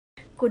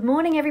Good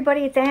morning,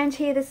 everybody. It's Ange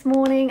here this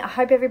morning. I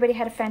hope everybody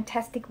had a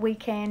fantastic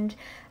weekend.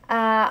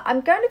 I'm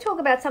going to talk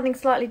about something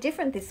slightly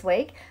different this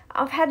week.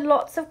 I've had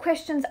lots of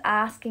questions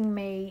asking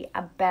me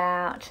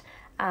about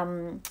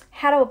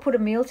how do I put a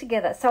meal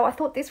together. So I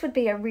thought this would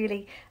be a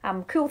really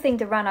cool thing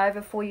to run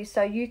over for you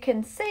so you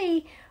can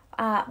see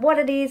what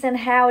it is and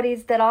how it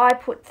is that I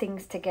put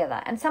things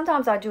together. And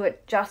sometimes I do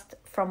it just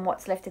from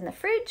what's left in the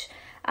fridge.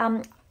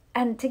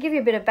 And to give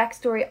you a bit of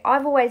backstory,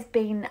 I've always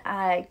been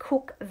a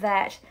cook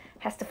that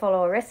has to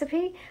follow a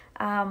recipe.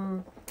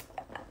 In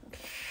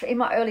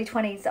my early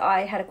 20s,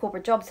 I had a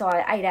corporate job, so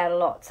I ate out a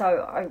lot.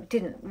 So I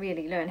didn't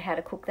really learn how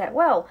to cook that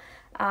well.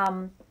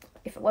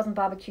 If it wasn't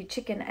barbecue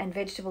chicken and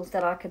vegetables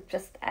that I could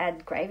just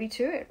add gravy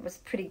to, it was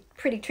pretty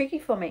tricky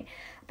for me.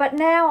 But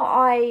now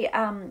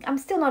I'm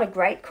still not a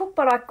great cook,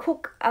 but I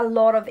cook a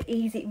lot of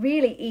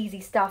really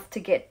easy stuff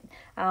to get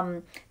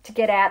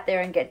out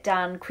there and get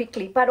done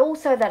quickly, but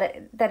also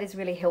that is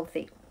really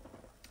healthy.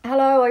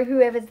 Hello, or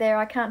whoever's there.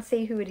 I can't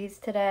see who it is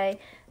today.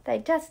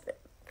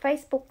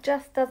 Facebook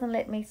just doesn't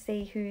let me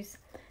see who's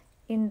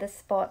in the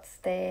spots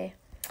there.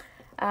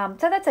 So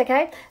that's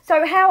okay.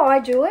 So how I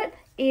do it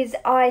is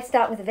I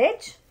start with the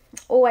veg.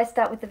 Always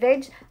start with the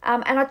veg.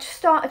 And I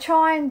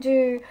try and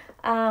do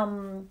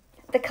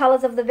the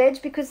colours of the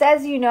veg because,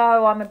 as you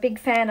know, I'm a big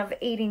fan of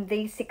eating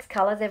these 6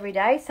 colours every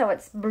day. So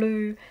it's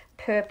blue,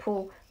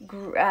 purple,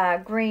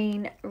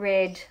 green,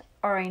 red,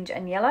 orange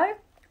and yellow.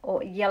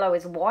 Or yellow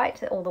is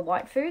white, all the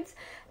white foods.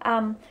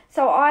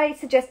 So I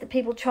suggest that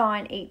people try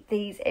and eat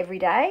these every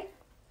day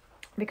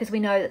because we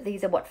know that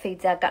these are what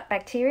feeds our gut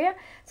bacteria.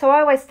 So I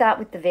always start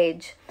with the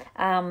veg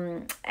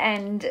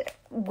and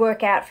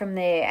work out from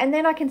there. And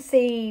then I can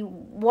see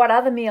what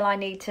other meal I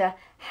need to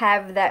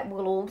have that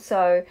will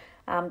also,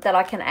 that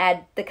I can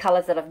add the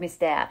colours that I've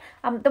missed out.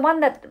 The one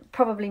that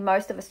probably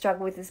most of us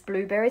struggle with is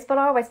blueberries, but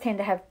I always tend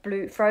to have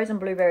frozen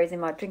blueberries in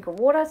my drink of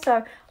water,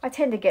 so I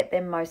tend to get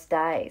them most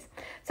days.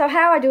 So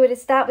how I do it is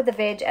start with the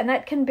veg, and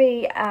that can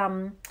be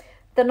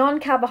the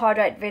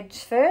non-carbohydrate veg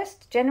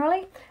first,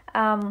 generally.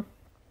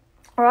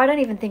 Or I don't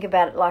even think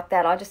about it like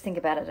that. I just think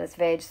about it as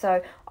veg.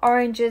 So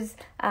oranges,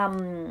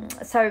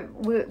 so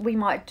we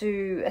might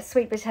do a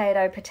sweet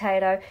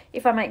potato.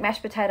 If I make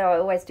mashed potato, I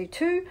always do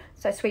 2,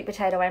 so sweet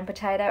potato and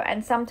potato.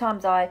 And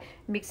sometimes I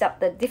mix up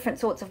the different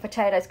sorts of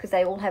potatoes because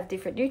they all have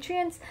different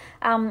nutrients.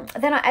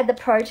 Then I add the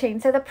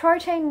protein. So the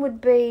protein would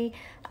be,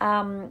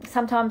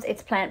 sometimes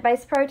it's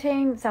plant-based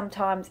protein,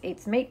 sometimes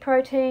it's meat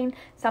protein,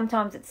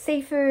 sometimes it's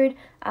seafood.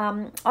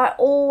 I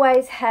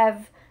always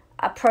have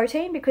a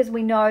protein because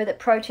we know that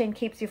protein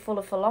keeps you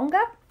fuller for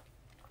longer,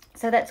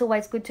 so that's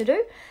always good to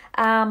do.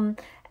 And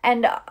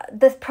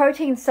the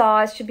protein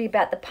size should be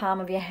about the palm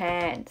of your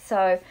hand.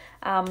 So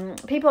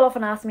people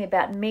often ask me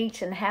about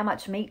meat and how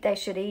much meat they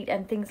should eat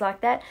and things like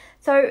that.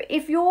 So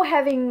if you're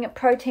having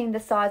protein the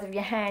size of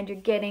your hand, you're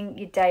getting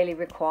your daily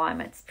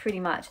requirements pretty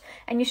much.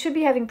 And you should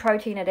be having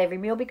protein at every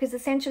meal because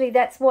essentially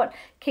that's what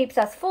keeps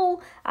us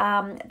full.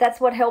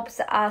 That's what helps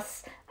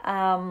us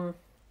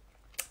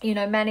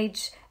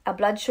manage our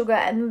blood sugar.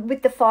 And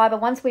with the fiber,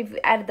 once we've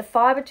added the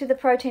fiber to the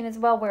protein as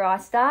well, where I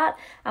start,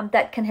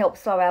 that can help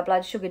slow our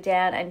blood sugar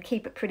down and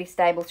keep it pretty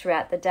stable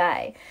throughout the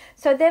day.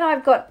 So then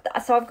I've got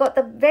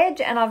the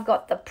veg and I've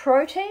got the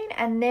protein,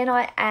 and then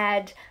I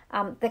add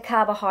the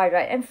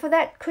carbohydrate, and for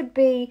that could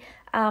be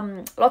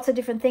lots of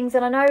different things.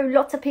 And I know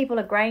lots of people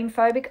are grain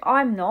phobic.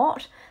 I'm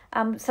not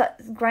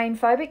grain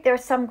phobic. There are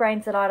some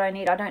grains that I don't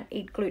eat. I don't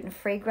eat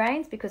gluten-free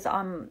grains because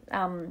I'm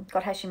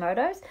got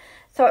Hashimoto's.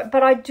 So,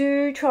 but I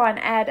do try and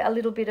add a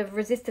little bit of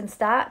resistant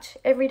starch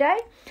every day.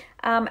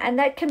 And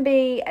that can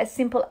be as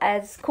simple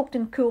as cooked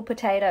and cool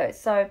potatoes.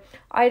 So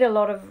I eat a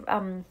lot of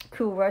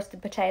cool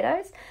roasted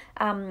potatoes.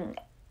 And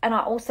I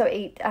also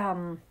eat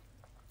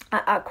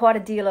quite a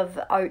deal of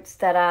oats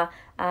that are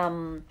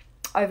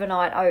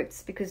overnight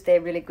oats because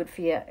they're really good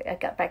for your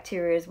gut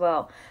bacteria as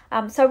well.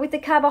 So with the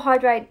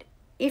carbohydrate,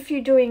 if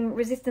you're doing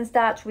resistant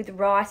starch with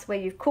rice where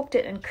you've cooked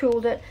it and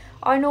cooled it,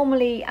 I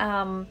normally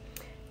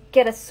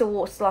get a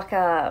sauce,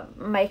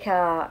 make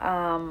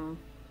a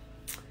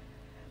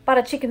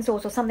butter chicken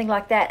sauce or something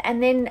like that,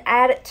 and then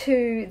add it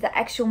to the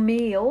actual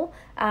meal,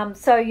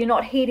 so you're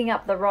not heating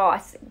up the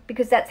rice,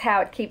 because that's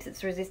how it keeps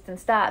its resistant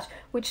starch,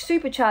 which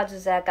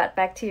supercharges our gut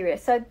bacteria.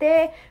 So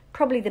they're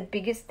probably the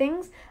biggest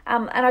things,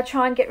 and I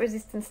try and get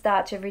resistant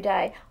starch every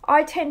day.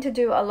 I tend to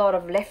do a lot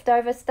of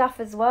leftover stuff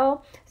as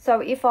well.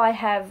 So if I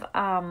have,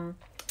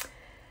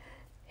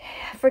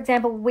 for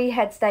example, we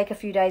had steak a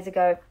few days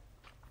ago,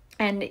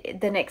 and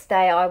the next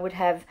day I would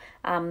have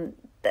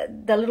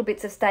the little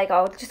bits of steak.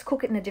 I would just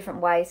cook it in a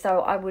different way. So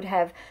I would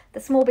have the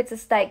small bits of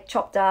steak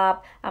chopped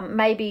up,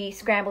 maybe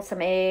scramble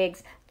some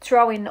eggs,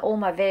 throw in all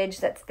my veg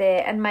that's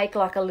there, and make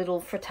like a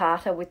little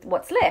frittata with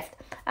what's left.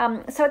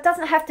 So it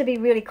doesn't have to be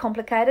really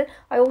complicated.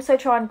 I also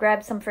try and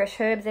grab some fresh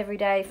herbs every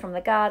day from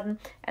the garden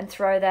and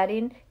throw that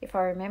in if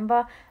I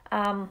remember.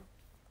 And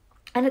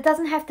it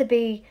doesn't have to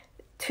be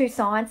too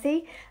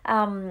sciencey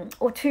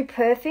or too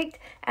perfect.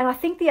 And I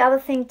think the other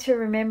thing to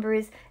remember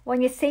is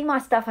when you see my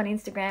stuff on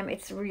Instagram,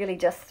 it's really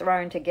just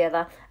thrown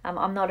together.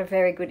 I'm not a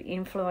very good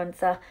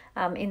influencer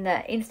in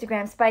the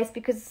Instagram space,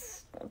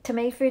 because to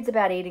me, food's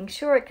about eating.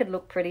 Sure, it could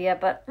look prettier,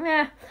 but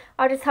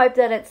I just hope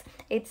that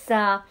it's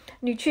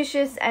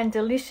nutritious and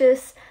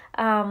delicious.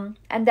 And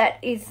that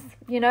is,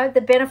 you know,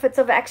 the benefits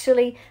of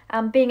actually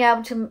being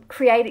able to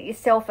create it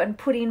yourself and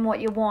put in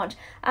what you want.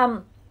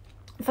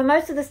 For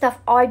most of the stuff,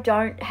 I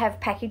don't have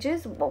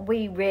packages.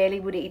 We rarely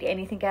would eat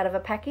anything out of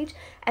a package,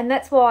 and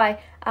that's why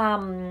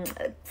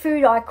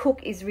food I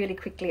cook is really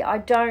quickly. I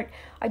don't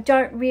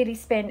really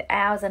spend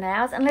hours and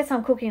hours, unless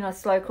I'm cooking a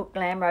slow cooked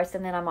lamb roast,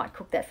 and then I might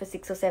cook that for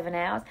 6 or 7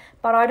 hours.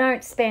 But I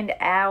don't spend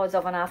hours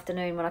of an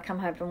afternoon when I come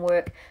home from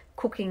work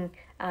cooking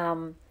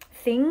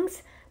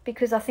things,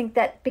 because I think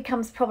that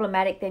becomes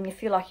problematic. Then you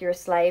feel like you're a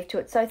slave to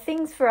it. So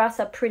things for us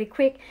are pretty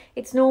quick.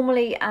 It's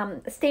normally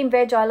steamed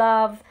veg I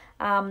love,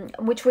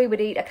 which we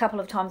would eat a couple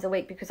of times a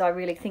week, because I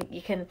really think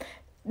you can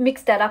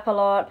mix that up a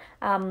lot.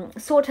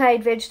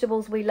 Sauteed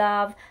vegetables we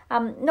love.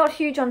 Not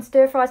huge on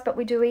stir fries, but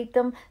we do eat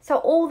them. So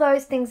all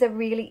those things are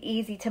really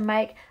easy to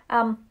make.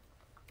 And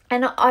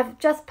I've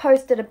just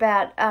posted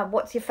about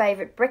what's your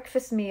favourite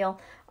breakfast meal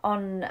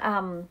on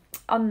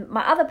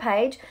my other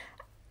page.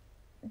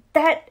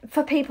 That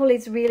for people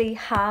is really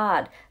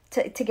hard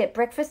to get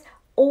breakfast.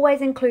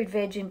 Always include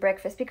veg in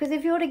breakfast, because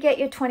if you were to get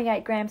your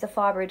 28 grams of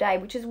fibre a day,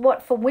 which is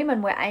what for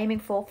women we're aiming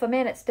for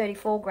men it's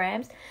 34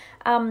 grams,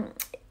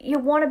 you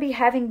want to be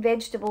having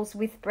vegetables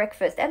with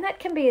breakfast. And that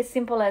can be as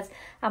simple as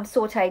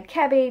sauteed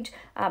cabbage,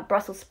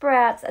 Brussels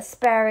sprouts,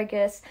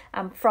 asparagus,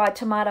 fried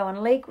tomato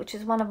and leek, which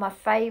is one of my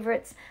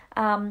favourites.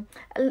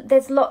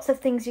 There's lots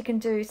of things you can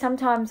do.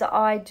 Sometimes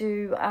I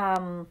do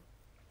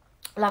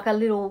like a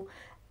little...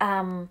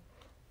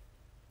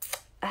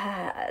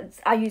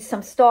 I use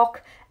some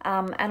stock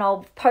and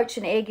I'll poach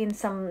an egg in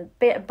some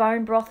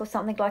bone broth or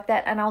something like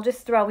that, and I'll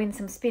just throw in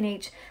some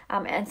spinach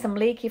and some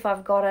leek if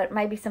I've got it,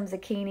 maybe some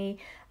zucchini.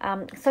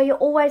 So you're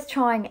always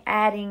trying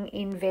adding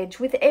in veg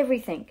with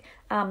everything,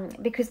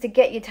 because to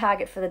get your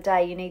target for the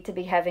day, you need to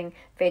be having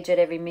veg at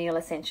every meal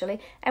essentially.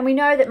 And we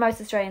know that most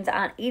Australians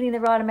aren't eating the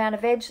right amount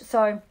of veg,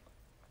 so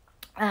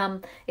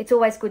it's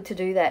always good to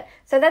do that.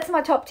 So that's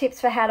my top tips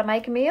for how to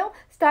make a meal.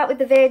 Start with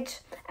the veg,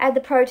 add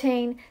the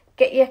protein,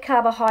 get your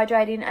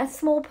carbohydrate in a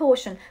small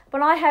portion.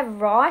 When I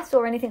have rice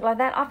or anything like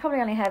that, I probably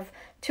only have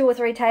 2 or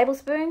 3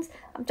 tablespoons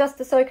just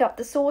to soak up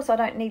the sauce. I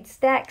don't need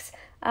stacks.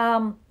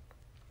 And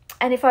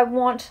if I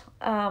want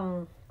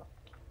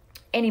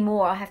any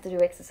more, I have to do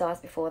exercise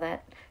before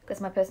that,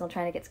 because my personal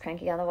trainer gets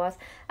cranky otherwise.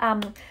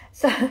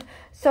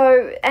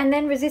 So and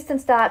then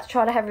resistant starch.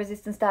 Try to have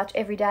resistant starch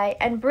every day,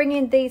 and bring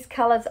in these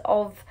colours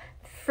of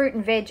fruit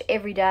and veg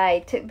every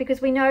day, because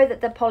we know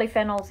that the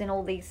polyphenols in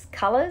all these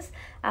colours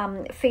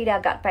feed our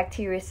gut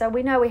bacteria, so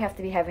we know we have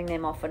to be having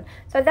them often.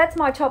 So that's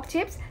my top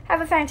tips. Have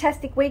a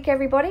fantastic week,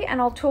 everybody,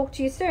 and I'll talk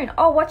to you soon.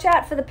 Oh, watch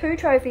out for the poo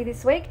trophy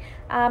this week.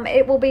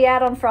 It will be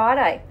out on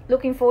Friday.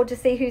 Looking forward to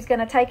see who's going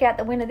to take out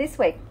the winner this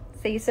week.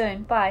 See you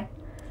soon. Bye.